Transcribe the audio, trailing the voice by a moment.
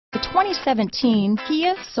2017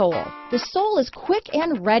 Kia Soul. The Soul is quick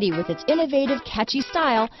and ready with its innovative, catchy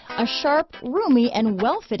style, a sharp, roomy, and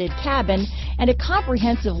well-fitted cabin, and a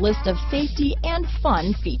comprehensive list of safety and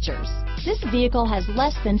fun features. This vehicle has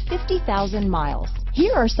less than 50,000 miles.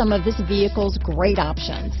 Here are some of this vehicle's great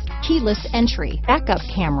options: keyless entry, backup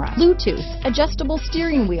camera, Bluetooth, adjustable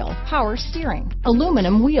steering wheel, power steering,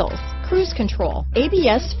 aluminum wheels, cruise control,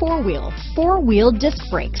 ABS four-wheel disc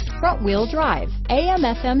brakes, front-wheel drive,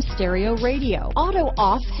 AM/FM stereo radio,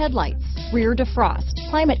 auto-off headlights, rear defrost,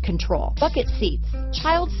 climate control, bucket seats,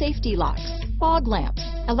 child safety locks, fog lamps,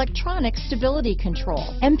 electronic stability control,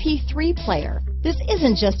 MP3 player. This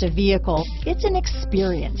isn't just a vehicle, it's an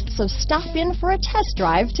experience. So stop in for a test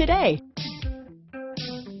drive today.